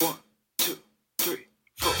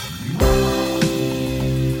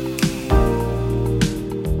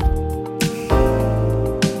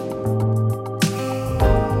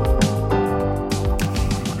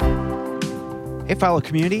Philo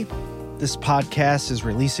community. This podcast is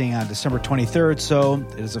releasing on December 23rd, so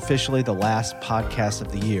it is officially the last podcast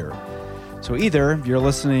of the year. So either you're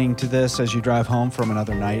listening to this as you drive home from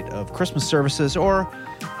another night of Christmas services, or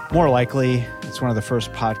more likely, it's one of the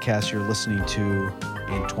first podcasts you're listening to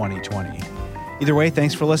in 2020. Either way,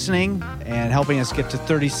 thanks for listening and helping us get to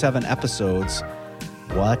 37 episodes.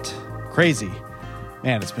 What? Crazy.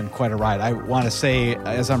 Man, it's been quite a ride. I want to say,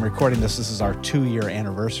 as I'm recording this is our 2-year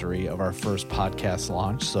anniversary of our first podcast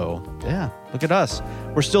launch. So, yeah, look at us.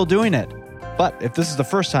 We're still doing it. But if this is the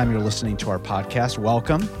first time you're listening to our podcast,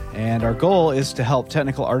 welcome. And our goal is to help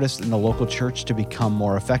technical artists in the local church to become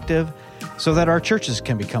more effective so that our churches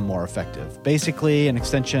can become more effective. Basically, an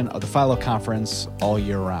extension of the Philo Conference all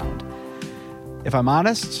year round. If I'm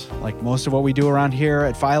honest, like most of what we do around here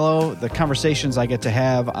at Philo, the conversations I get to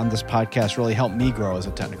have on this podcast really help me grow as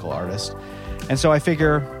a technical artist. And so I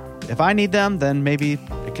figure if I need them, then maybe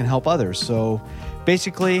it can help others. So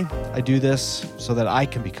basically, I do this so that I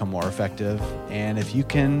can become more effective. And if you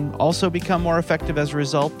can also become more effective as a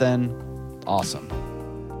result, then awesome.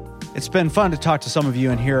 It's been fun to talk to some of you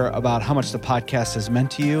and hear about how much the podcast has meant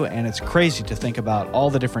to you. And it's crazy to think about all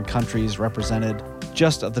the different countries represented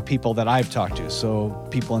just of the people that I've talked to. So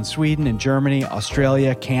people in Sweden and Germany,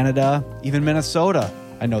 Australia, Canada, even Minnesota.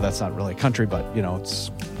 I know that's not really a country, but it's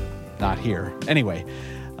not here. Anyway,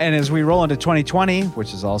 and as we roll into 2020,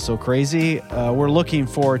 which is also crazy, we're looking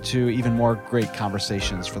forward to even more great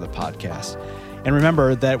conversations for the podcast. And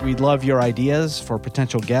remember that we'd love your ideas for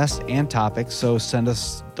potential guests and topics, so send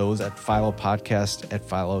us those at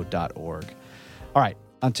philopodcast@philo.org. All right.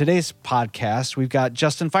 On today's podcast, we've got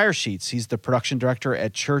Justin Firesheets. He's the production director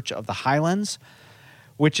at Church of the Highlands,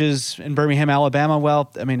 which is in Birmingham, Alabama.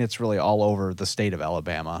 Well, I mean, it's really all over the state of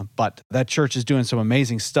Alabama, but that church is doing some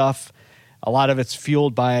amazing stuff. A lot of it's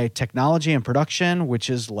fueled by technology and production, which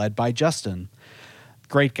is led by Justin.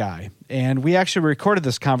 Great guy. And we actually recorded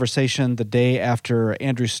this conversation the day after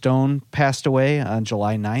Andrew Stone passed away on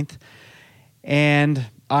July 9th. And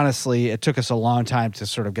honestly, it took us a long time to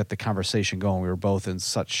sort of get the conversation going. We were both in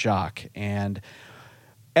such shock. And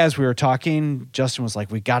as we were talking, Justin was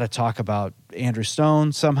like, we got to talk about Andrew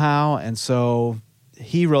Stone somehow. And so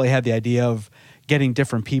he really had the idea of getting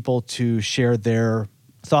different people to share their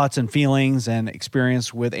thoughts and feelings and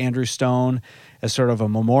experience with Andrew Stone as sort of a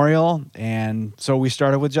memorial. And so we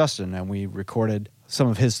started with Justin and we recorded some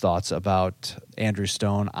of his thoughts about Andrew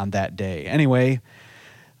Stone on that day. Anyway,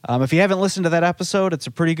 if you haven't listened to that episode, it's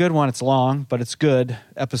a pretty good one. It's long, but it's good.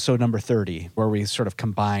 Episode number 30, where we sort of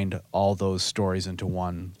combined all those stories into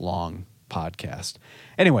one long podcast.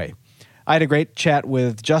 Anyway, I had a great chat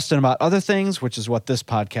with Justin about other things, which is what this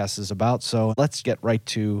podcast is about. So let's get right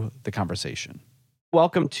to the conversation.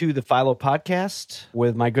 Welcome to the Philo Podcast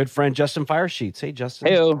with my good friend Justin Firesheets. Hey, Justin.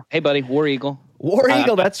 Hey, hey, buddy. War Eagle. War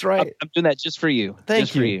Eagle, that's right. I'm doing that just for you.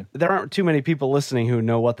 Thank you. There aren't too many people listening who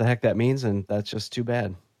know what the heck that means, and that's just too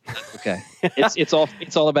bad. Okay. It's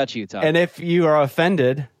all about you, Todd. And if you are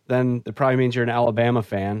offended, then it probably means you're an Alabama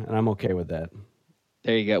fan, and I'm okay with that.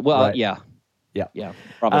 There you go. Well, right. Yeah,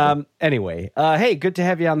 probably. Anyway, hey, good to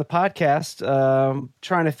have you on the podcast.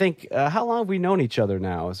 Trying to think, how long have we known each other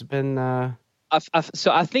now? Has it been...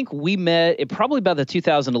 So I think we met probably about the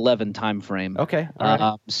 2011 timeframe. Okay. All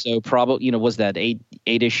right. So probably, was that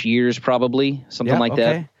eight-ish years probably, something like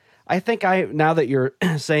that? I think now that you're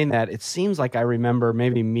saying that, it seems like I remember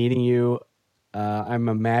maybe meeting you. I'm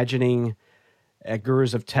imagining at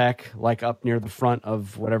Gurus of Tech, like up near the front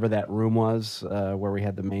of whatever that room was where we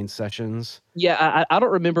had the main sessions. Yeah, I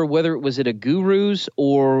don't remember whether it was at a Gurus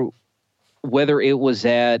or whether it was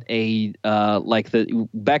at a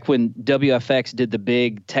back when WFX did the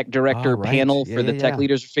big tech director panel for the tech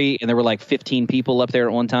leaders fee, and there were like 15 people up there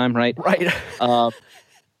at one time, right? Right.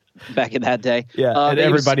 Back in that day. Yeah, and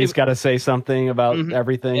everybody's got to say something about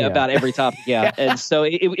everything. Yeah, about every topic, yeah. And so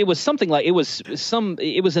it was something like, it was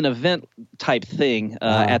an event type thing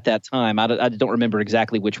at that time. I don't remember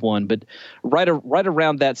exactly which one, but right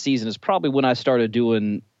around that season is probably when I started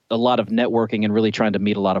doing a lot of networking and really trying to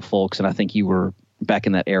meet a lot of folks, and I think you were back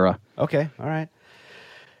in that era. Okay, all right.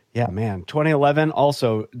 Yeah, man, 2011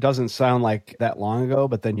 also doesn't sound like that long ago,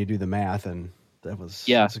 but then you do the math, and that was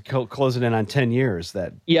closing in on 10 years.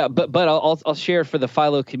 But I'll share for the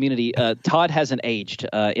Philo community. Todd hasn't aged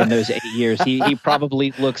in those 8 years. He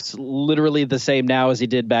probably looks literally the same now as he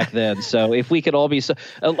did back then. So if we could all be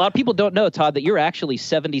a lot of people don't know, Todd, that you're actually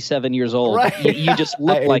 77 years old. Right. You just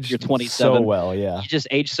look like you're 27. So well, yeah. You just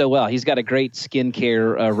aged so well. He's got a great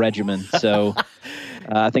skincare regimen. So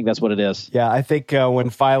I think that's what it is. Yeah, I think when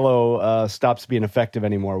Philo stops being effective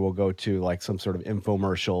anymore, we'll go to like some sort of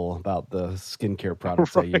infomercial about the skincare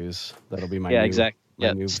products I use. That'll be my new, exactly.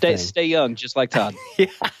 my new thing. Stay young, just like Todd. Yeah.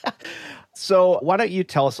 So why don't you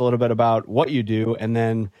tell us a little bit about what you do, and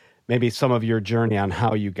then maybe some of your journey on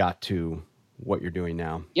how you got to what you're doing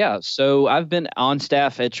now. Yeah, so I've been on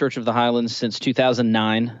staff at Church of the Highlands since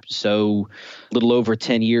 2009, so a little over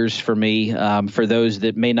 10 years for me. For those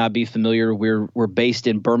that may not be familiar, we're based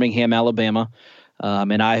in Birmingham, Alabama.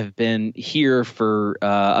 And I have been here for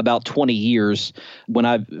about 20 years. When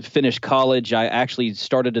I finished college, I actually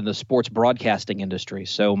started in the sports broadcasting industry.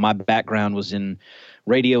 So my background was in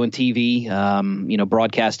radio and TV,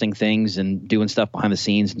 broadcasting things and doing stuff behind the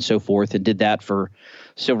scenes and so forth, and did that for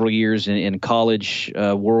several years in college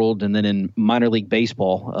world and then in minor league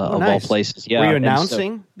baseball of all places. Yeah. Were you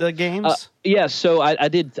announcing the games? Yeah. So I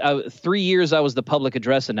did 3 years. I was the public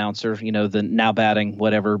address announcer, the now batting,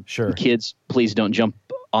 whatever. Sure. Kids, please don't jump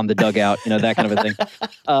on the dugout, that kind of a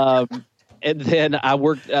thing. And then I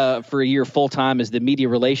worked for a year full-time as the media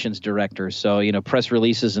relations director. So, press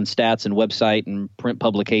releases and stats and website and print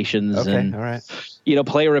publications and, all right.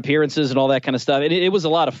 Player appearances and all that kind of stuff. And it was a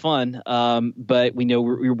lot of fun. But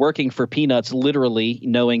we're working for peanuts, literally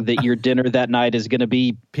knowing that your dinner that night is going to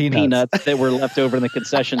be peanuts that were left over in the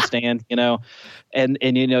concession stand, and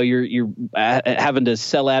you're having to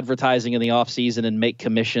sell advertising in the off season and make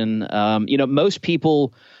commission. Most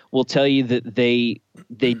people will tell you that they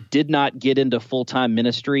did not get into full-time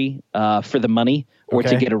ministry for the money or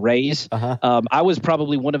to get a raise. Uh-huh. I was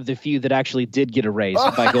probably one of the few that actually did get a raise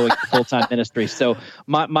by going to full-time ministry. So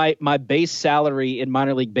my base salary in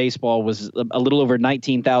minor league baseball was a little over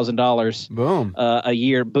 $19,000 Boom. A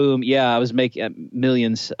year. Boom. Yeah, I was making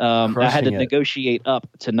millions. I had to negotiate up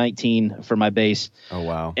to 19 for my base. Oh,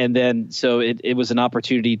 wow. And then so it was an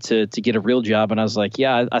opportunity to get a real job. And I was like,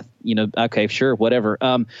 yeah, okay, sure, whatever.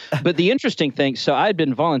 But the interesting thing, so I had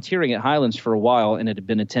been volunteering at Highlands for a while and had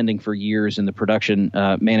been attending for years, and the production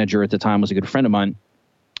manager at the time was a good friend of mine.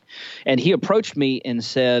 And he approached me and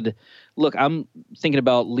said, look, I'm thinking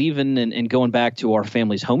about leaving and going back to our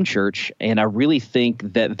family's home church, and I really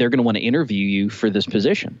think that they're going to want to interview you for this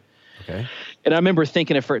position. Okay. And I remember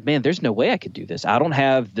thinking at first, man, there's no way I could do this. I don't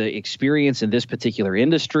have the experience in this particular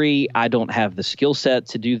industry. I don't have the skill set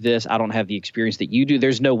to do this. I don't have the experience that you do.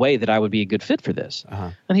 There's no way that I would be a good fit for this. Uh-huh.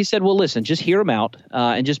 And he said, well, listen, just hear them out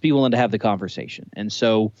and just be willing to have the conversation. And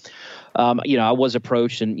so, I was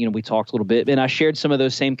approached and, we talked a little bit, and I shared some of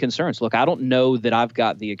those same concerns. Look, I don't know that I've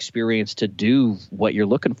got the experience to do what you're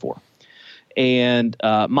looking for. And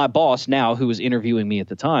my boss now, who was interviewing me at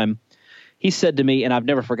the time, he said to me, and I've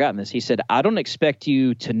never forgotten this, he said, I don't expect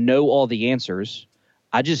you to know all the answers.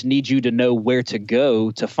 I just need you to know where to go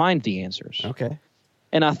to find the answers. Okay.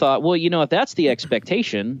 And I thought, well, if that's the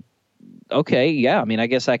expectation, okay, yeah, I mean, I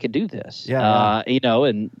guess I could do this. Yeah.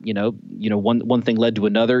 One thing led to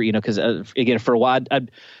another, because again, for a while, I'd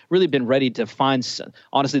really been ready to find,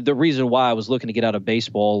 honestly, the reason why I was looking to get out of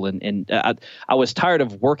baseball and I was tired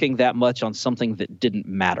of working that much on something that didn't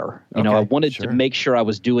matter. I wanted to make sure I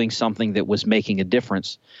was doing something that was making a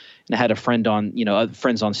difference. And I had a friend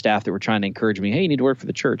friends on staff that were trying to encourage me, hey, you need to work for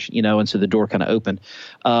the church, and so the door kind of opened.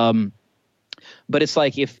 But it's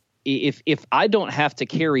like, if I don't have to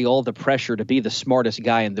carry all the pressure to be the smartest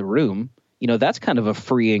guy in the room, that's kind of a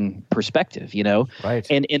freeing perspective, Right.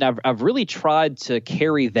 And I've really tried to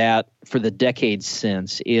carry that for the decades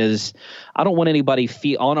since. Is I don't want anybody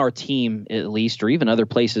on our team, at least, or even other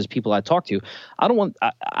places, people I talk to, I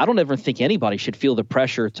don't ever think anybody should feel the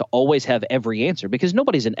pressure to always have every answer, because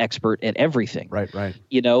nobody's an expert at everything. Right.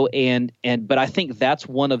 But I think that's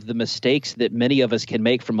one of the mistakes that many of us can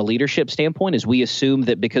make from a leadership standpoint, is we assume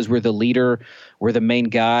that because we're the leader, we're the main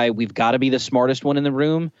guy, we've got to be the smartest one in the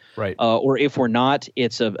room. Right. Or if we're not,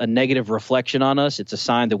 it's a negative reflection on us. It's a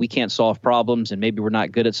sign that we can't solve problems and maybe we're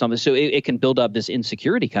not good at something. So it can build up this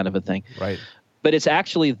insecurity kind of a thing. Right. But it's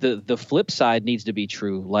actually the flip side needs to be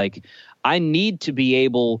true. Like, I need to be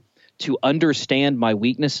able to understand my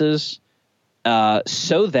weaknesses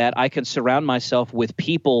so that I can surround myself with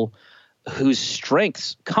people whose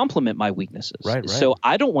strengths complement my weaknesses. Right. So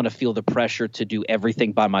I don't want to feel the pressure to do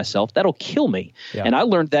everything by myself. That'll kill me. Yeah. And I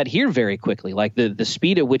learned that here very quickly. Like the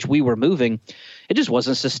speed at which we were moving, it just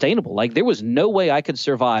wasn't sustainable. Like, there was no way I could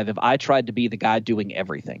survive if I tried to be the guy doing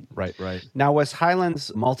everything. Right. Now, was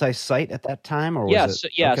Highlands multi-site at that time, or was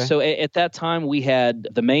it? Okay. So at that time we had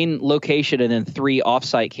the main location and then 3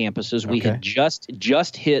 off-site campuses. We had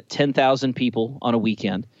just hit 10,000 people on a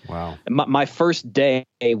weekend. Wow. My first day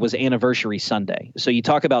was anniversary Sunday. So you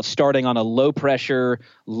talk about starting on a low pressure,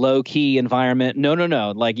 low key environment. No.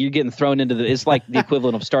 Like you're getting thrown into it's like the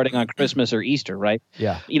equivalent of starting on Christmas or Easter, right?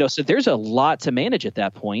 Yeah. So there's a lot to manage at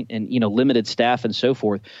that point and, limited staff and so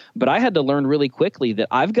forth. But I had to learn really quickly that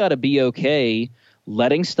I've got to be okay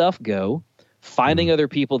letting stuff go, finding other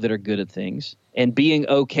people that are good at things, and being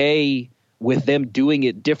okay with them doing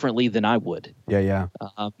it differently than I would. Yeah.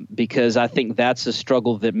 Because I think that's a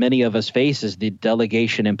struggle that many of us face, is the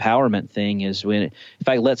delegation empowerment thing. Is if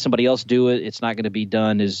I let somebody else do it, it's not going to be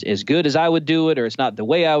done as good as I would do it, or it's not the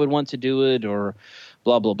way I would want to do it, or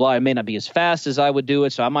blah, blah, blah. It may not be as fast as I would do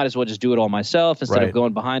it, so I might as well just do it all myself instead of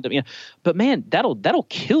going behind them. But man, that'll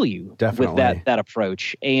kill you with that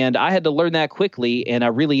approach. And I had to learn that quickly, and I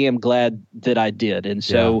really am glad that I did. And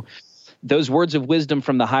so those words of wisdom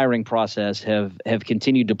from the hiring process have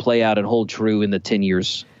continued to play out and hold true in the 10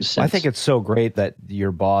 years since. I think it's so great that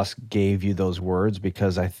your boss gave you those words,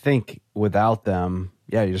 because I think without them,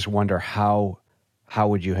 you just wonder how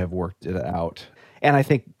would you have worked it out. And I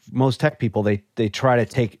think most tech people, they try to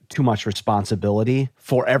take too much responsibility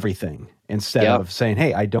for everything instead of saying,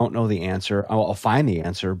 hey, I don't know the answer. I'll find the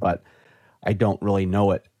answer, but I don't really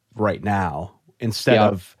know it right now. Instead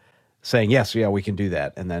of saying, yes, we can do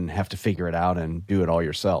that, and then have to figure it out and do it all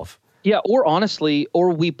yourself. Yeah, or honestly,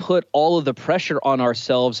 we put all of the pressure on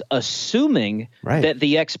ourselves, assuming that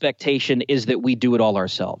the expectation is that we do it all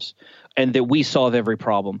ourselves and that we solve every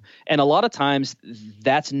problem. And a lot of times,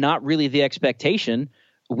 that's not really the expectation.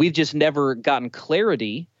 We've just never gotten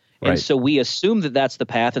clarity. And so we assume that that's the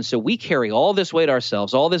path. And so we carry all this weight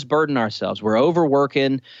ourselves, all this burden ourselves. We're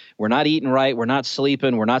overworking. We're not eating right. We're not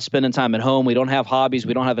sleeping. We're not spending time at home. We don't have hobbies.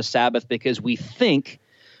 We don't have a Sabbath, because we think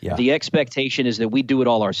the expectation is that we do it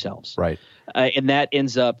all ourselves. Right. And that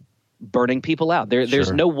ends up burning people out.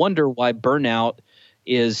 There's no wonder why burnout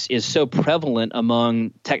is so prevalent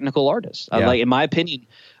among technical artists. In my opinion,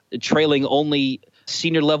 trailing only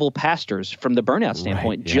senior level pastors from the burnout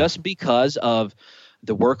standpoint, just because of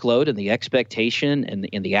the workload and the expectation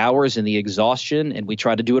and the hours and the exhaustion, and we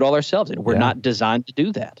try to do it all ourselves, and we're not designed to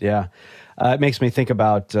do that. Yeah. It makes me think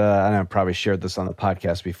about, and I probably shared this on the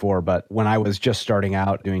podcast before, but when I was just starting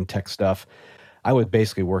out doing tech stuff, I was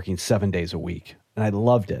basically working 7 days a week, and I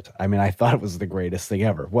loved it. I mean, I thought it was the greatest thing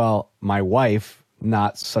ever. Well, my wife,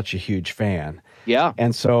 not such a huge fan. Yeah.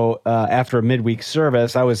 And so after a midweek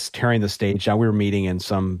service, I was tearing the stage down. We were meeting in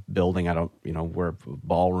some building, where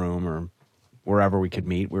ballroom or wherever we could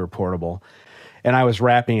meet. We were portable. And I was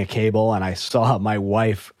wrapping a cable, and I saw my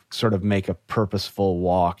wife sort of make a purposeful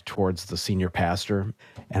walk towards the senior pastor.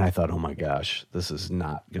 And I thought, oh my gosh, this is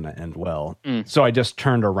not going to end well. So I just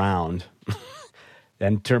turned around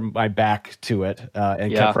and turned my back to it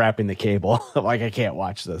and kept wrapping the cable. Like, I can't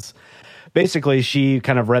watch this. Basically, she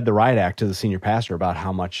kind of read the riot act to the senior pastor about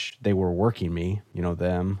how much they were working me,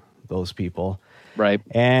 those people. Right.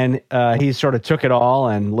 And he sort of took it all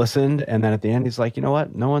and listened. And then at the end, he's like, you know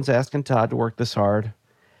what? No one's asking Todd to work this hard.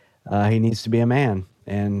 He needs to be a man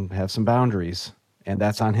and have some boundaries. And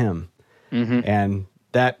that's on him. Mm-hmm. And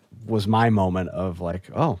that was my moment of like,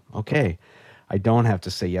 oh, okay. I don't have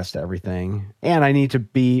to say yes to everything. And I need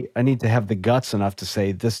to have the guts enough to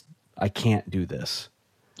say this, I can't do this.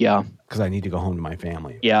 Yeah. Because I need to go home to my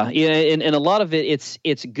family. Yeah. And a lot of it's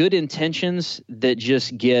good intentions that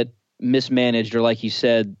just get mismanaged, or like you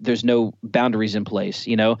said, there's no boundaries in place.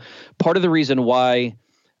 Part of the reason why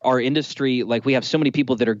our industry, like, we have so many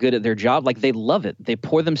people that are good at their job, like, they love it. They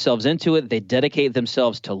pour themselves into it. They dedicate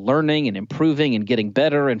themselves to learning and improving and getting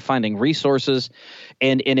better and finding resources.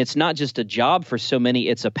 And it's not just a job for so many,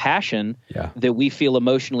 it's a passion that we feel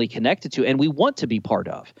emotionally connected to and we want to be part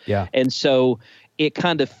of. Yeah. And so it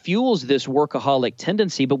kind of fuels this workaholic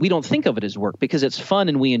tendency, but we don't think of it as work because it's fun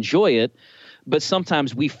and we enjoy it. But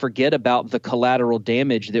sometimes we forget about the collateral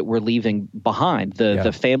damage that we're leaving behind,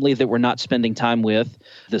 the family that we're not spending time with,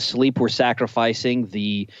 the sleep we're sacrificing,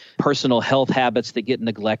 the personal health habits that get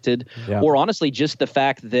neglected, or honestly, just the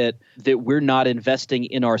fact that we're not investing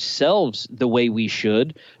in ourselves the way we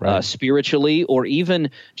should, spiritually, or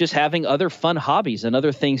even just having other fun hobbies and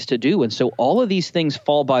other things to do. And so all of these things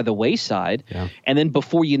fall by the wayside. Yeah. And then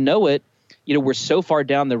before you know it, we're so far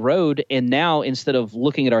down the road, and now instead of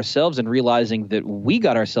looking at ourselves and realizing that we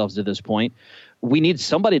got ourselves to this point, we need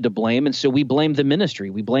somebody to blame, and so we blame the ministry.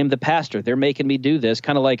 We blame the pastor. They're making me do this.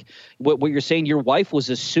 Kind of like what you're saying, your wife was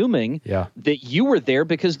assuming that you were there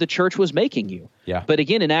because the church was making you. Yeah. But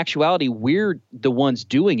again, in actuality, we're the ones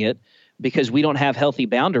doing it because we don't have healthy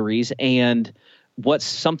boundaries, and what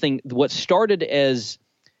started as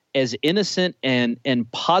as innocent and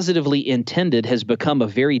positively intended has become a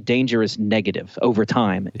very dangerous negative over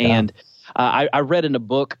time. Yeah. And I read in a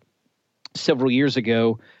book several years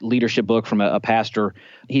ago, leadership book from a pastor.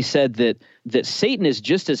 He said that Satan is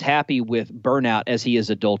just as happy with burnout as he is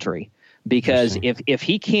adultery. Because if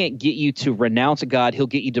he can't get you to renounce God, he'll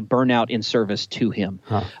get you to burn out in service to him,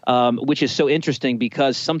 which is so interesting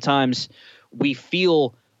because sometimes we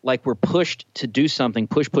feel like we're pushed to do something,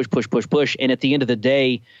 push. And at the end of the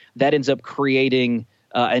day, that ends up creating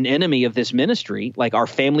an enemy of this ministry. Like our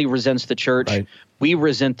family resents the church. Right. We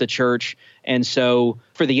resent the church. And so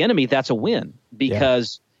for the enemy, that's a win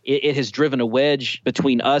because it has driven a wedge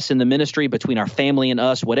between us and the ministry, between our family and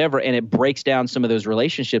us, whatever. And it breaks down some of those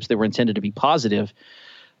relationships that were intended to be positive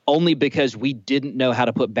only because we didn't know how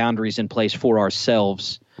to put boundaries in place for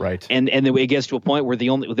ourselves. Right. And then it gets to a point where the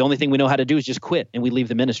only thing we know how to do is just quit and we leave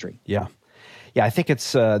the ministry. Yeah. Yeah, I think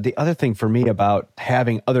it's the other thing for me about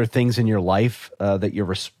having other things in your life that you're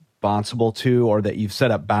responsible to or that you've set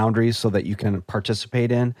up boundaries so that you can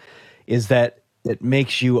participate in is that it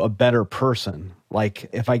makes you a better person. Like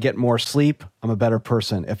if I get more sleep, I'm a better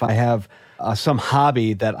person. If I have some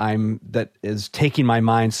hobby that is taking my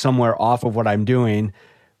mind somewhere off of what I'm doing,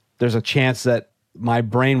 there's a chance that my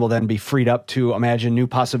brain will then be freed up to imagine new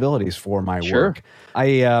possibilities for my work. I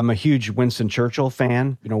am a huge Winston Churchill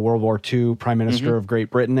fan, World War II Prime Minister of Great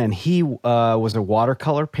Britain, and he was a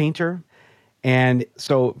watercolor painter. And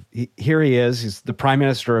so here he is, he's the Prime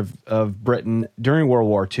Minister of Britain during World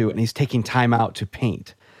War II, and he's taking time out to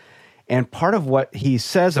paint. And part of what he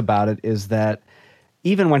says about it is that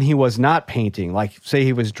even when he was not painting, like say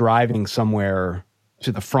he was driving somewhere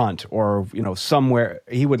to the front or, somewhere,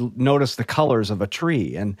 he would notice the colors of a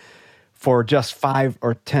tree and for just 5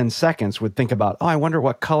 or 10 seconds would think about, I wonder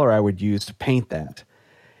what color I would use to paint that.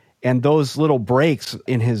 And those little breaks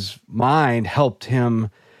in his mind helped him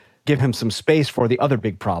give him some space for the other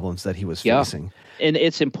big problems that he was facing. And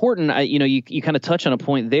it's important, you kind of touch on a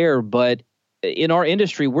point there, but in our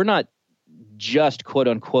industry, we're not just quote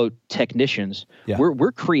unquote technicians. Yeah.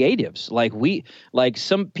 We're creatives. Like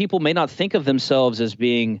some people may not think of themselves as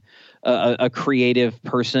being a creative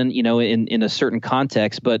person, in a certain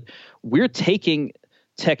context, but we're taking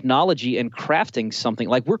technology and crafting something.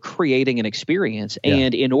 Like we're creating an experience. Yeah.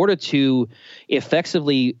 And in order to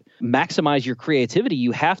effectively maximize your creativity,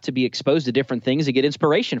 you have to be exposed to different things and get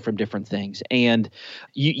inspiration from different things. And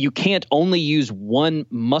you can't only use one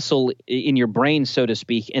muscle in your brain, so to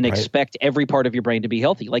speak, and expect every part of your brain to be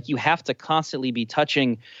healthy. Like you have to constantly be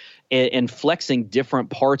touching and flexing different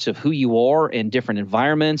parts of who you are in different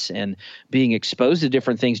environments and being exposed to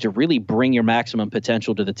different things to really bring your maximum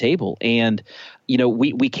potential to the table. And,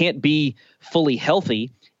 we can't be fully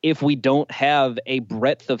healthy if we don't have a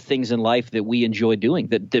breadth of things in life that we enjoy doing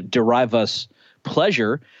that derive us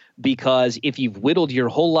pleasure. Because if you've whittled your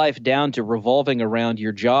whole life down to revolving around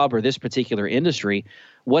your job or this particular industry,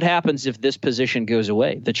 what happens if this position goes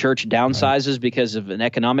away? The church downsizes because of an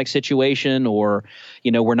economic situation, or,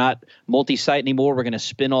 we're not multi-site anymore. We're going to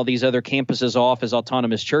spin all these other campuses off as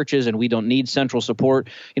autonomous churches and we don't need central support.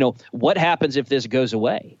 What happens if this goes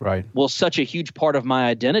away? Right. Well, such a huge part of my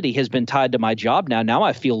identity has been tied to my job now. Now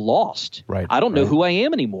I feel lost. Right. I don't know who I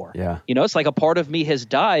am anymore. Yeah. It's like a part of me has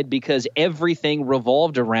died because everything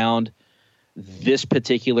revolved around this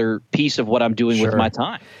particular piece of what I'm doing with my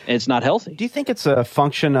time. And it's not healthy. Do you think it's a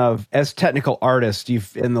function of, as technical artists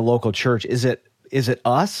in the local church, is it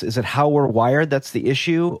us? Is it how we're wired that's the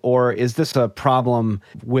issue? Or is this a problem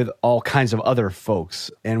with all kinds of other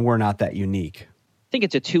folks and we're not that unique? I think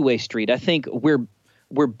it's a two-way street. I think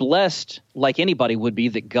we're blessed, like anybody would be,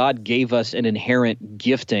 that God gave us an inherent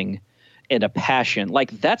gifting and a passion.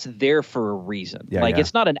 Like that's there for a reason.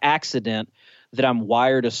 It's not an accident that I'm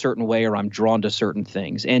wired a certain way or I'm drawn to certain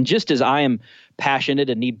things. And just as I am passionate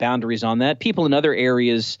and need boundaries on that, people in other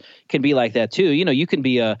areas can be like that too. You can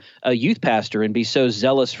be a youth pastor and be so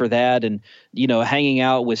zealous for that and, hanging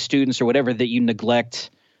out with students or whatever that you neglect,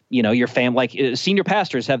 your family. Like senior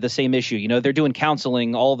pastors have the same issue. They're doing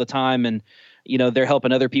counseling all the time and, they're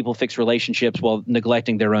helping other people fix relationships while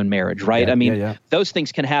neglecting their own marriage, right? Those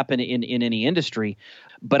things can happen in any industry.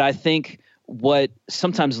 But I think what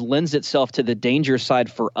sometimes lends itself to the danger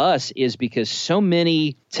side for us is because so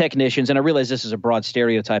many technicians, and I realize this is a broad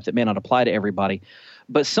stereotype that may not apply to everybody,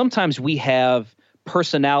 but sometimes we have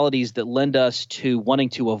personalities that lend us to wanting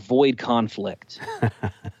to avoid conflict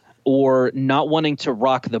or not wanting to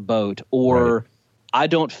rock the boat, or I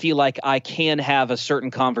don't feel like I can have a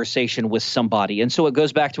certain conversation with somebody. And so it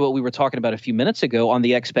goes back to what we were talking about a few minutes ago on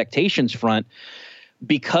the expectations front.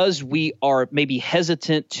 Because we are maybe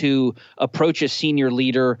hesitant to approach a senior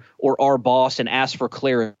leader or our boss and ask for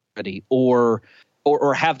clarity,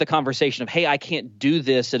 or have the conversation of, hey, I can't do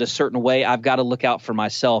this in a certain way. I've got to look out for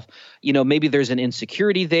myself. Maybe there's an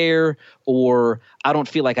insecurity there, or I don't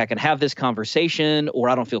feel like I can have this conversation, or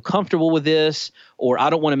I don't feel comfortable with this, or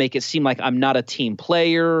I don't want to make it seem like I'm not a team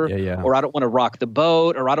player, or I don't want to rock the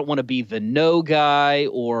boat, or I don't want to be the no guy,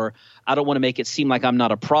 or I don't want to make it seem like I'm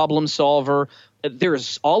not a problem solver.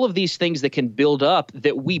 There's all of these things that can build up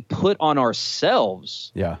that we put on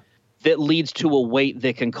ourselves. Yeah. That leads to a weight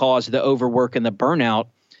that can cause the overwork and the burnout.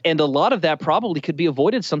 And a lot of that probably could be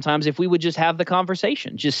avoided sometimes if we would just have the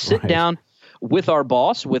conversation. Just sit down with our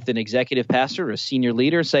boss, with an executive pastor or a senior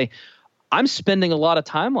leader, and say, I'm spending a lot of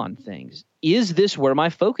time on things. Is this where my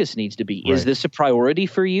focus needs to be? Is this a priority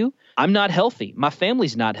for you? I'm not healthy. My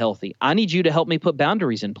family's not healthy. I need you to help me put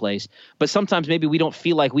boundaries in place. But sometimes maybe we don't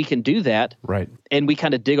feel like we can do that. Right. And we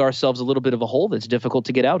kind of dig ourselves a little bit of a hole that's difficult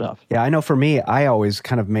to get out of. Yeah, I know for me, I always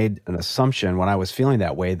kind of made an assumption when I was feeling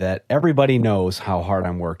that way that everybody knows how hard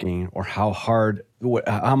I'm working or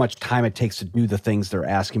how much time it takes to do the things they're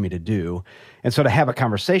asking me to do. And so to have a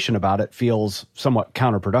conversation about it feels somewhat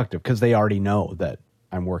counterproductive because they already know that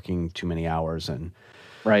I'm working too many hours and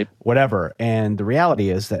whatever. And the reality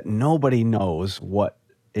is that nobody knows what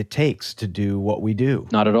it takes to do what we do.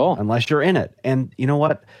 Not at all. Unless you're in it. And you know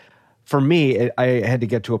what? For me, I had to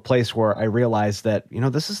get to a place where I realized that,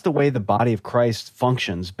 this is the way the body of Christ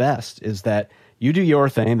functions best, is that you do your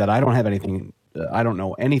thing that I don't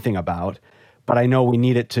know anything about, but I know we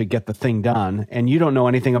need it to get the thing done. And you don't know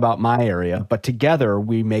anything about my area, but together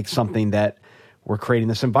we make something that we're creating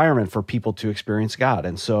this environment for people to experience God.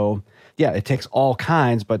 And so, yeah, it takes all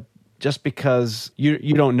kinds, but just because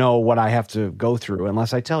you don't know what I have to go through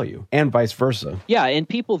unless I tell you, and vice versa. Yeah, and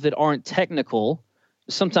people that aren't technical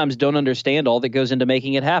sometimes don't understand all that goes into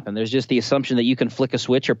making it happen. There's just the assumption that you can flick a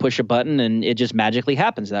switch or push a button and it just magically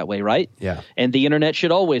happens that way, right? Yeah. And the internet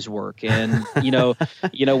should always work. And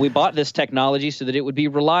we bought this technology so that it would be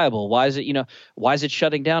reliable. Why is it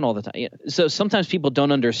shutting down all the time? So sometimes people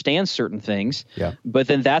don't understand certain things. Yeah. But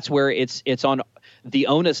then that's where it's on the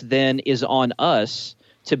onus then is on us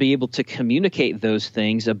to be able to communicate those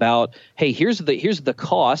things about, hey, here's the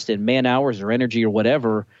cost in man hours or energy or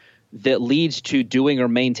whatever that leads to doing or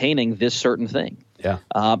maintaining this certain thing. Yeah.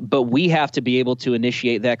 But we have to be able to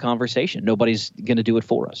initiate that conversation. Nobody's going to do it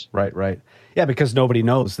for us. Right. Yeah, because nobody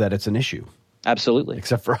knows that it's an issue. Absolutely.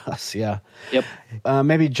 Except for us, yeah. Yep.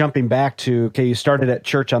 Maybe jumping back to, you started at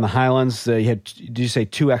Church on the Highlands. You had, did you say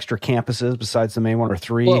 2 extra campuses besides the main one, or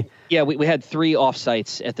 3? Well, yeah, we had 3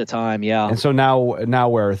 offsites at the time, yeah. And so now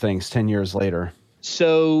where are things 10 years later?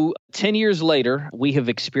 So 10 years later, we have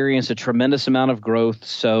experienced a tremendous amount of growth.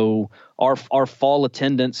 So our fall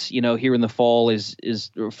attendance, here in the fall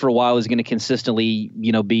is for a while is going to consistently,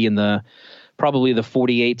 be in probably the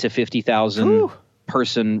 48 to 50,000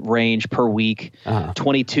 person range per week.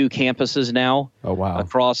 22 campuses now. Oh, wow.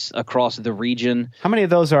 Across the region. How many of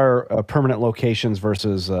those are permanent locations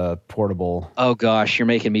versus portable? Oh gosh, you're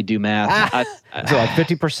making me do math. So like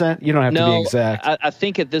 50%? You don't have to be exact. I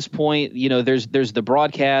think at this point, there's the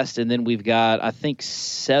broadcast, and then we've got, I think,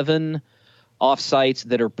 7 offsites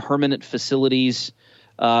that are permanent facilities.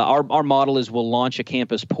 Our model is we'll launch a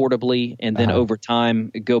campus portably and then over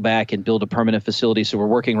time go back and build a permanent facility. So we're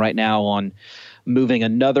working right now on moving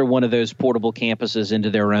another one of those portable campuses into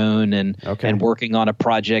their own and working on a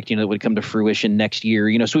project, that would come to fruition next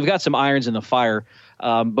year. So we've got some irons in the fire,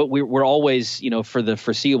 but we're always, for the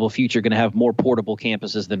foreseeable future, going to have more portable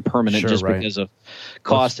campuses than permanent because of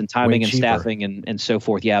cost and timing and staffing and so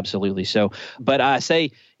forth. Yeah, absolutely. So, but I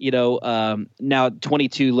say, now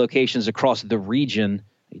 22 locations across the region.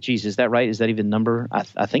 Geez, is that right? Is that even number?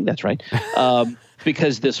 I think that's right.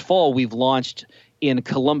 Because this fall we've launched in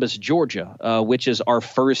Columbus, Georgia, which is our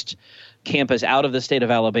first campus out of the state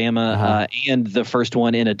of Alabama and the first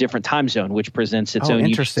one in a different time zone, which presents its own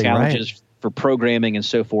unique challenges for programming and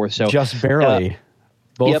so forth. So just barely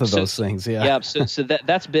both of those things. Yeah. Yeah. So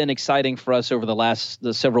that's been exciting for us over the last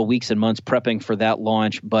several weeks and months prepping for that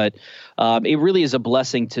launch. But it really is a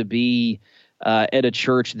blessing to be at a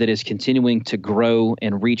church that is continuing to grow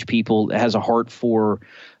and reach people, that has a heart for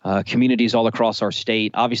communities all across our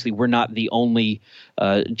state. Obviously, we're not the only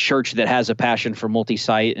church that has a passion for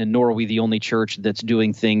multi-site, and nor are we the only church that's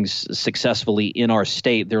doing things successfully in our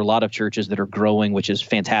state. There are a lot of churches that are growing, which is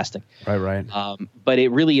fantastic. Right. But it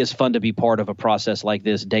really is fun to be part of a process like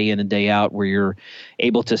this day in and day out, where you're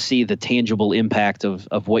able to see the tangible impact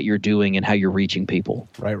of what you're doing and how you're reaching people.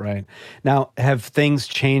 Right. Now, have things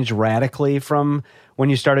changed radically from when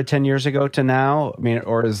you started 10 years ago to now? I mean,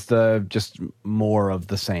 or is just more of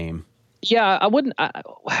the same? Yeah, I wouldn't.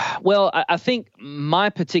 I think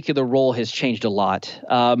my particular role has changed a lot,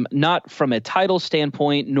 not from a title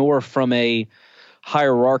standpoint, nor from a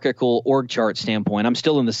hierarchical org chart standpoint. I'm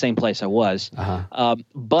still in the same place I was.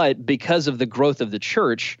 But because of the growth of the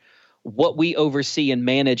church, what we oversee and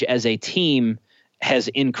manage as a team has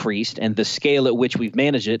increased, and the scale at which we've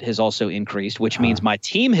managed it has also increased, which means my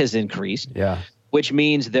team has increased. Yeah. Which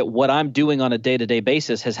means that what I'm doing on a day-to-day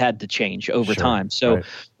basis has had to change over time. So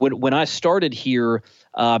when I started here,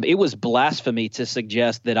 it was blasphemy to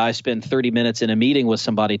suggest that I spend 30 minutes in a meeting with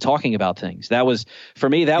somebody talking about things. That was, for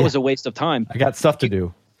me, that was a waste of time. I got stuff to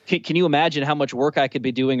do. Can you imagine how much work I could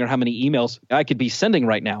be doing or how many emails I could be sending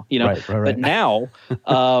right now? Right. But now,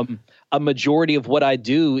 a majority of what I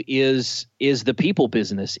do is the people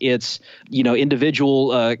business. It's,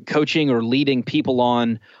 individual coaching or leading people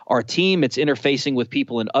on our team. It's interfacing with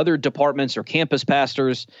people in other departments or campus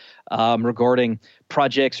pastors regarding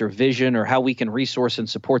projects or vision or how we can resource and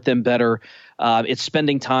support them better. It's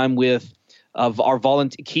spending time with our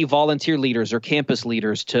key volunteer leaders or campus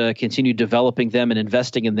leaders to continue developing them and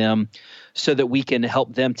investing in them so that we can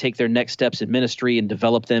help them take their next steps in ministry and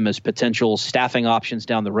develop them as potential staffing options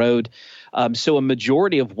down the road. So a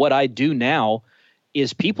majority of what I do now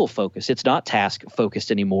is people focused. It's not task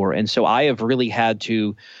focused anymore. And so I have really had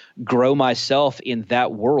to grow myself in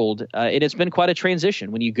that world. And it's been quite a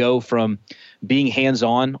transition when you go from being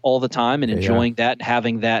hands-on all the time and enjoying that,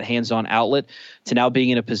 having that hands-on outlet, to now being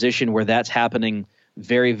in a position where that's happening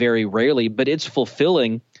very, very rarely. But it's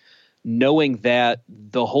fulfilling knowing that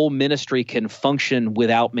the whole ministry can function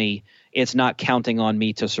without me. It's not counting on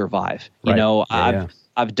me to survive.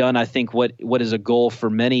 I've done, I think, what is a goal for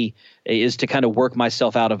many is to kind of work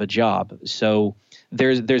myself out of a job. So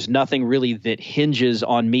there's nothing really that hinges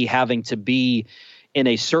on me having to be in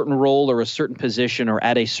a certain role or a certain position or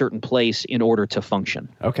at a certain place in order to function.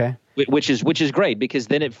 Okay. Which is great, because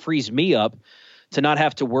then it frees me up to not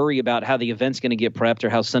have to worry about how the event's going to get prepped or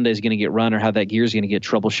how Sunday's going to get run or how that gear's going to get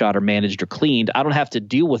troubleshot or managed or cleaned. I don't have to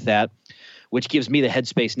deal with that, which gives me the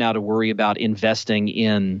headspace now to worry about investing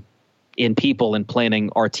in people and planning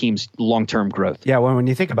our team's long-term growth. Yeah, when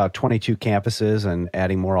you think about 22 campuses and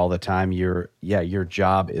adding more all the time, your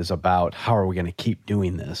job is about how are we going to keep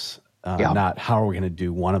doing this, not how are we going to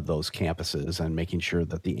do one of those campuses and making sure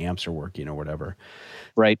that the amps are working or whatever.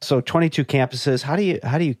 Right. So 22 campuses, how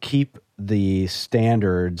do you keep the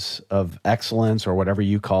standards of excellence, or whatever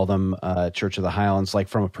you call them, Church of the Highlands, like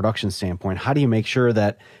from a production standpoint? How do you make sure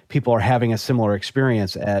that people are having a similar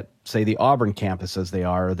experience at, say, the Auburn campus as they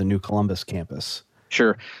are, or the New Columbus campus?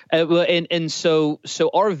 Sure. So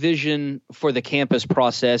our vision for the campus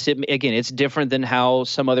process, it's different than how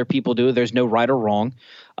some other people do it. There's no right or wrong.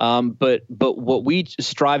 But what we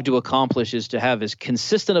strive to accomplish is to have as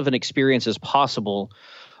consistent of an experience as possible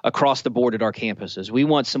across the board at our campuses. We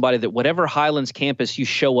want somebody that whatever Highlands campus you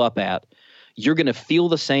show up at, you're going to feel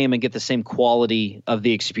the same and get the same quality of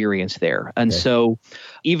the experience there. And so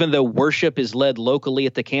even though worship is led locally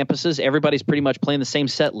at the campuses, everybody's pretty much playing the same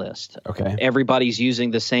set list. Okay. Everybody's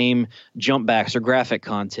using the same jump backs or graphic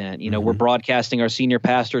content. We're broadcasting our senior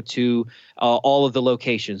pastor to all of the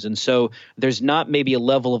locations. And so there's not maybe a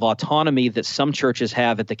level of autonomy that some churches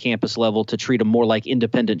have at the campus level to treat them more like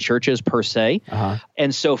independent churches per se.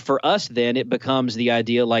 And so for us, then it becomes the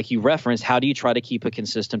idea, like you referenced, how do you try to keep a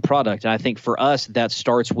consistent product? And I think for us, that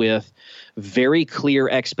starts with very clear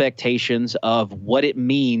expectations of what it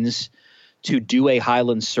means to do a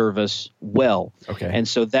Highlands service well. Okay. And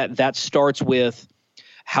so that starts with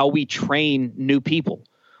how we train new people.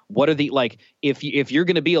 What are if you're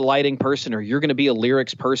going to be a lighting person, or you're going to be a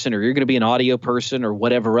lyrics person, or you're going to be an audio person, or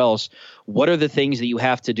whatever else, what are the things that you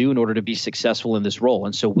have to do in order to be successful in this role?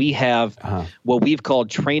 And so we have what we've called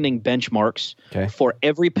training benchmarks for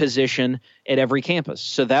every position at every campus.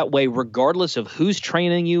 So that way, regardless of who's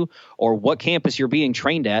training you or what campus you're being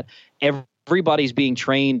trained at, everybody's being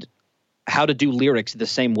trained how to do lyrics the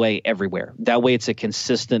same way everywhere. That way it's a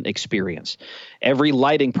consistent experience. Every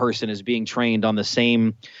lighting person is being trained on the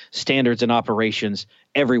same standards and operations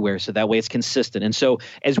everywhere. So that way it's consistent. And so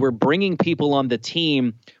as we're bringing people on the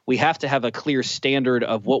team, we have to have a clear standard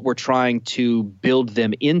of what we're trying to build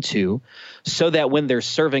them into, so that when they're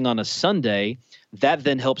serving on a Sunday, that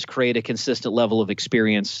then helps create a consistent level of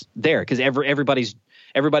experience there, because everybody's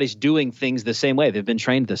doing things the same way. They've been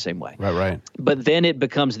trained the same way. Right. But then it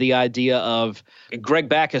becomes the idea of Greg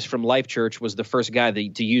Backus from Life Church was the first guy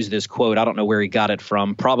to use this quote. I don't know where he got it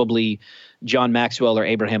from. Probably John Maxwell or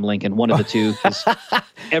Abraham Lincoln, one of the two. 'Cause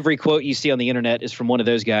every quote you see on the internet is from one of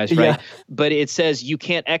those guys, right? Yeah. But it says you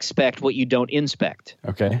can't expect what you don't inspect.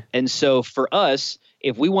 Okay. And so for us,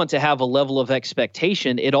 if we want to have a level of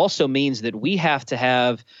expectation, it also means that we have to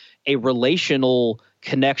have a relational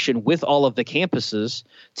connection with all of the campuses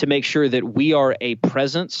to make sure that we are a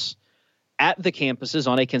presence at the campuses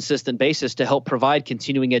on a consistent basis to help provide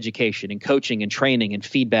continuing education and coaching and training and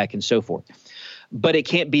feedback and so forth. But it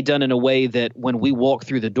can't be done in a way that when we walk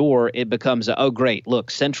through the door, it becomes, oh, great, look,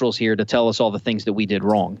 Central's here to tell us all the things that we did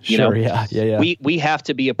wrong. You know? Yeah. We have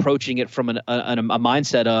to be approaching it from a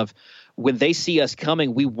mindset of, when they see us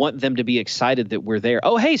coming, we want them to be excited that we're there.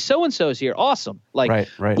 Oh, hey, so-and-so's here. Awesome. Like,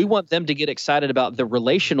 right. We want them to get excited about the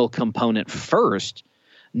relational component first,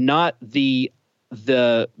 not the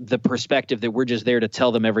perspective that we're just there to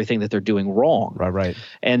tell them everything that they're doing wrong. Right.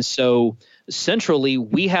 And so centrally,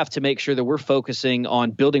 we have to make sure that we're focusing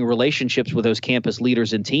on building relationships with those campus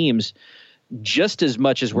leaders and teams just as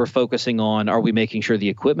much as we're focusing on, are we making sure the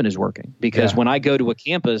equipment is working? Because when I go to a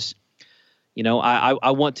campus, you know,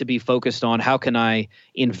 I want to be focused on how can I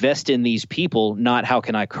invest in these people, not how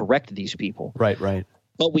can I correct these people. Right.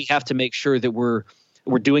 But we have to make sure that we're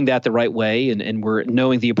doing that the right way, and we're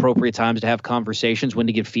knowing the appropriate times to have conversations, when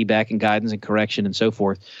to give feedback and guidance and correction and so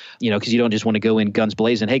forth. You know, because you don't just want to go in guns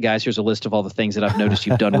blazing. Hey guys, here's a list of all the things that I've noticed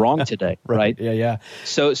you've done wrong today. Right? Yeah.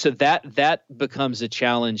 So that becomes a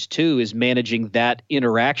challenge too, is managing that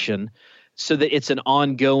interaction, so that it's an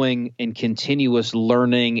ongoing and continuous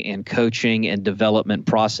learning and coaching and development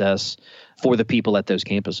process for the people at those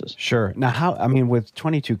campuses. Sure. Now, with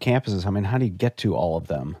 22 campuses, how do you get to all of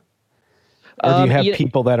them? Or do you have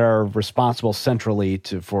people that are responsible centrally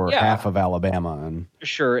for half of Alabama?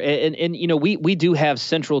 Sure. And you know, we do have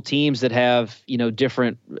central teams that have, you know,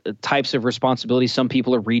 different types of responsibilities. Some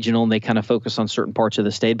people are regional and they kind of focus on certain parts of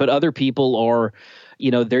the state, but other people are, you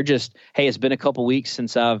know, they're just, hey, it's been a couple weeks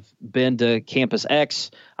since I've been to Campus X.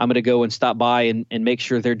 I'm going to go and stop by and make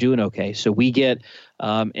sure they're doing okay. So we get,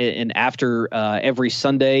 and after every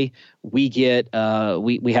Sunday, we get,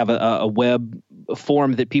 we have a web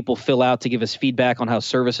form that people fill out to give us feedback on how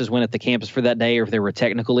services went at the campus for that day, or if there were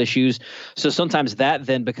technical issues. So sometimes that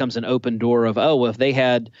then becomes an open door of, oh, well, if they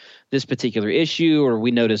had this particular issue, or we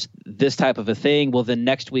noticed this type of a thing, well, then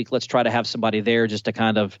next week, let's try to have somebody there just to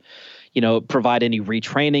kind of, you know, provide any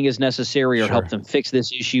retraining as necessary, or help them fix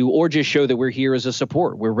this issue, or just show that we're here as a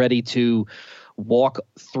support. We're ready to walk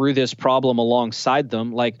through this problem alongside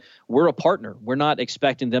them. Like, we're a partner. We're not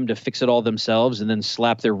expecting them to fix it all themselves and then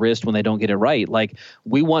slap their wrist when they don't get it right. Like,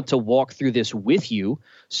 we want to walk through this with you.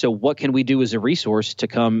 So what can we do as a resource to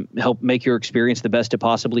come help make your experience the best it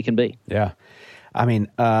possibly can be? Yeah.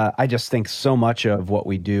 I just think so much of what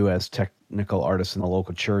we do as technical artists in the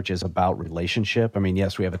local church is about relationship.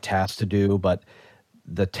 Yes, we have a task to do, but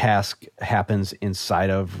the task happens inside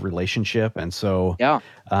of relationship. And so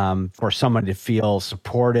for someone to feel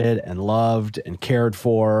supported and loved and cared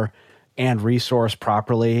for and resourced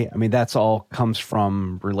properly, that's all comes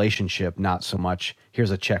from relationship, not so much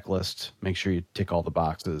here's a checklist, make sure you tick all the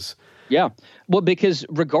boxes. Yeah. Well, because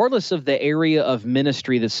regardless of the area of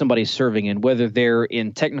ministry that somebody's serving in, whether they're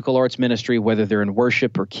in technical arts ministry, whether they're in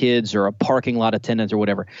worship or kids or a parking lot attendant or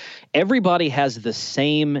whatever, everybody has the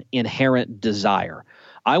same inherent desire.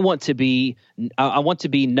 I want to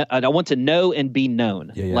know and be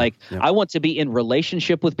known. I want to be in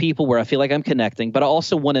relationship with people where I feel like I'm connecting, but I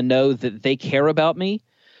also want to know that they care about me.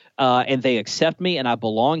 And they accept me, and I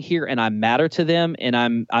belong here, and I matter to them, and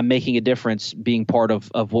I'm making a difference being part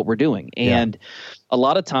of what we're doing. And a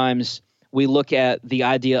lot of times we look at the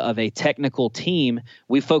idea of a technical team.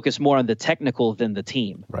 We focus more on the technical than the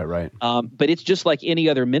team. Right. But it's just like any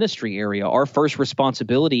other ministry area. Our first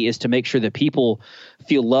responsibility is to make sure that people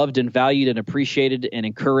feel loved and valued and appreciated and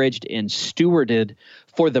encouraged and stewarded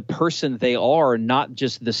for the person they are, not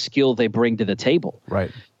just the skill they bring to the table.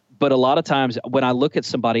 Right. But a lot of times when I look at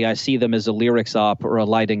somebody, I see them as a lyrics op or a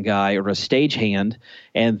lighting guy or a stagehand.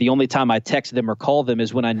 And the only time I text them or call them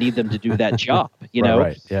is when I need them to do that job, you know?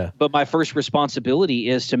 Right, yeah. But my first responsibility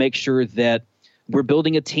is to make sure that we're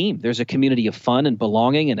building a team. There's a community of fun and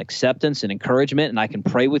belonging and acceptance and encouragement, and I can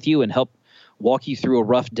pray with you and help walk you through a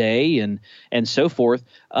rough day and so forth.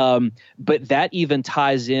 But that even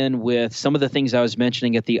ties in with some of the things I was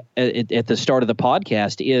mentioning at the start of the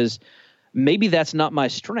podcast is maybe that's not my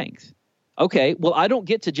strength. Okay, well, I don't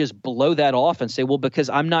get to just blow that off and say, well, because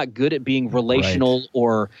I'm not good at being relational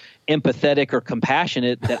or empathetic or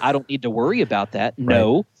compassionate, that I don't need to worry about that. Right.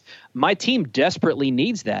 No, my team desperately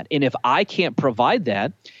needs that. And if I can't provide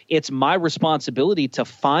that, it's my responsibility to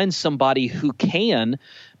find somebody who can,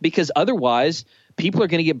 because otherwise people are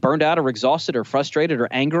going to get burned out or exhausted or frustrated or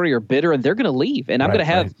angry or bitter, and they're going to leave. And I'm going to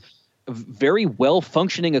have very well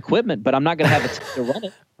functioning equipment, but I'm not going to have a team to run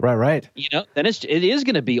it. Right. Then it is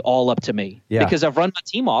going to be all up to me because I've run my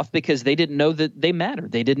team off because they didn't know that they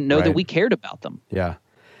mattered. They didn't know that we cared about them. Yeah.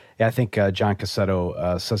 I think John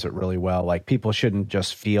Cassetto says it really well. Like, people shouldn't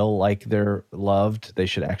just feel like they're loved; they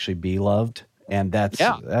should actually be loved. And that's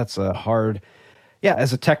a hard. Yeah,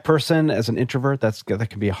 as a tech person, as an introvert, that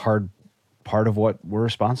can be a hard part of what we're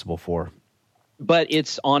responsible for. But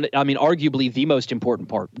it's arguably the most important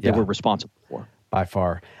part that we're responsible for. By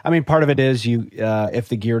far. I mean, part of it is if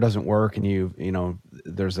the gear doesn't work and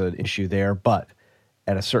there's an issue there, but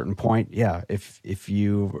at a certain point, if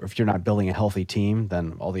you're not building a healthy team,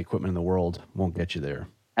 then all the equipment in the world won't get you there.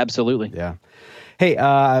 Absolutely. Yeah. Hey,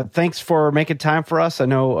 thanks for making time for us. I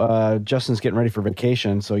know Justin's getting ready for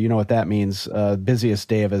vacation, so you know what that means. Busiest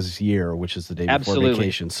day of his year, which is the day before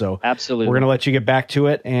vacation. So we're going to let you get back to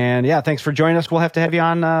it. And thanks for joining us. We'll have to have you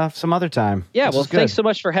on some other time. Yeah, well, thanks so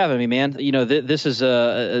much for having me, man. This is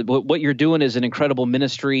what you're doing is an incredible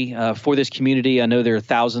ministry for this community. I know there are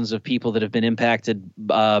thousands of people that have been impacted,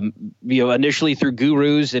 initially through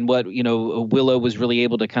Gurus and what Willow was really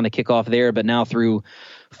able to kind of kick off there, but now through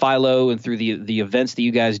Philo and through the events that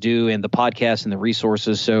you guys do and the podcast and the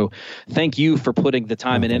resources. So thank you for putting the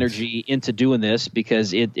time and energy into doing this,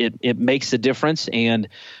 because it makes a difference, and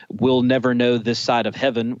we'll never know this side of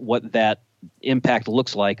heaven what that impact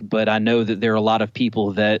looks like. But I know that there are a lot of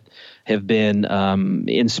people that have been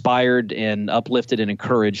inspired and uplifted and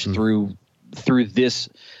encouraged through this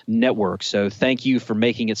network. So thank you for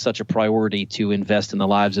making it such a priority to invest in the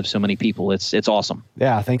lives of so many people. It's awesome.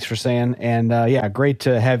 Yeah, thanks for saying. And great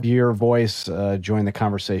to have your voice join the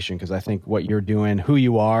conversation, because I think what you're doing, who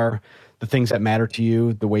you are, the things that matter to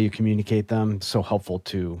you, the way you communicate them, so helpful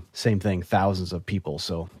to, same thing, thousands of people.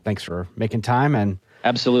 So thanks for making time, and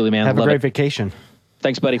absolutely, man. Have a great vacation.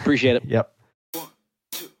 Thanks, buddy. Appreciate it. Yep.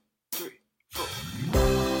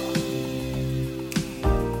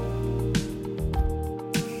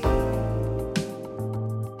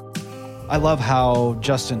 I love how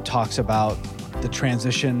Justin talks about the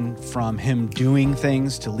transition from him doing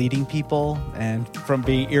things to leading people, and from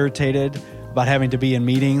being irritated about having to be in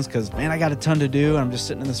meetings because, man, I got a ton to do and I'm just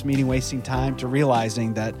sitting in this meeting wasting time, to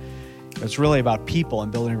realizing that it's really about people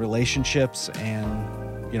and building relationships and,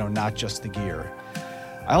 not just the gear.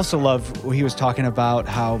 I also love what he was talking about,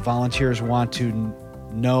 how volunteers want to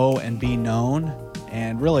know and be known,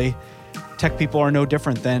 and really tech people are no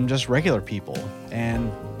different than just regular people. And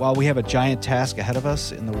while we have a giant task ahead of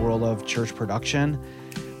us in the world of church production,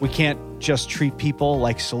 we can't just treat people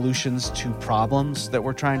like solutions to problems that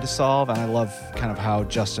we're trying to solve. And I love kind of how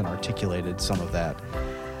Justin articulated some of that.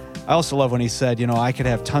 I also love when he said, I could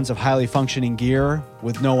have tons of highly functioning gear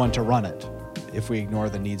with no one to run it if we ignore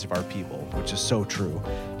the needs of our people, which is so true.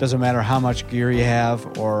 Doesn't matter how much gear you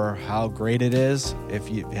have or how great it is. If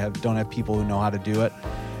you don't have people who know how to do it,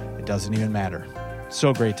 it doesn't even matter.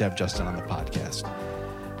 So great to have Justin on the podcast.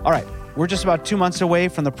 All right, we're just about 2 months away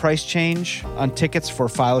from the price change on tickets for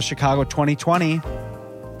Philo Chicago 2020.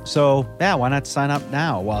 So, why not sign up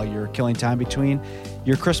now while you're killing time between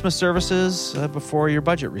your Christmas services before your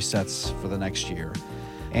budget resets for the next year.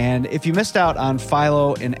 And if you missed out on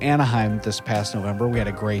Philo in Anaheim this past November, we had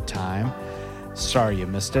a great time. Sorry you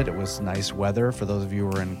missed it. It was nice weather for those of you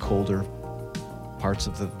who are in colder parts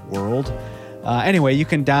of the world. Anyway, you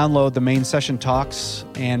can download the main session talks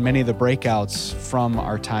and many of the breakouts from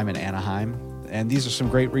our time in Anaheim. And these are some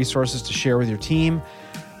great resources to share with your team,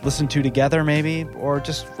 listen to together maybe, or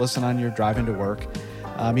just listen on your drive into work.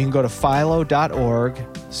 You can go to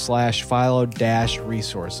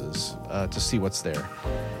philo.org/philo-resources to see what's there.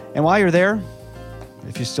 And while you're there,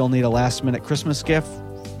 if you still need a last-minute Christmas gift,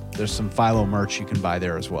 there's some Philo merch you can buy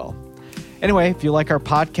there as well. Anyway, if you like our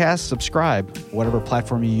podcast, subscribe, whatever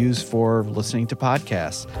platform you use for listening to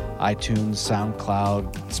podcasts. iTunes,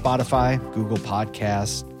 SoundCloud, Spotify, Google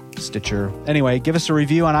Podcasts, Stitcher. Anyway, give us a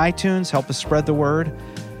review on iTunes. Help us spread the word.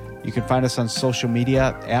 You can find us on social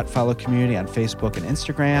media at Philo Community on Facebook and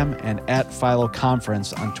Instagram, and at Philo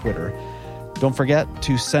Conference on Twitter. Don't forget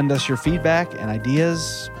to send us your feedback and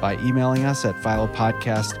ideas by emailing us at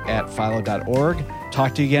philopodcast@philo.org.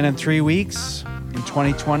 Talk to you again in 3 weeks. In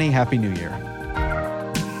 2020, Happy New Year.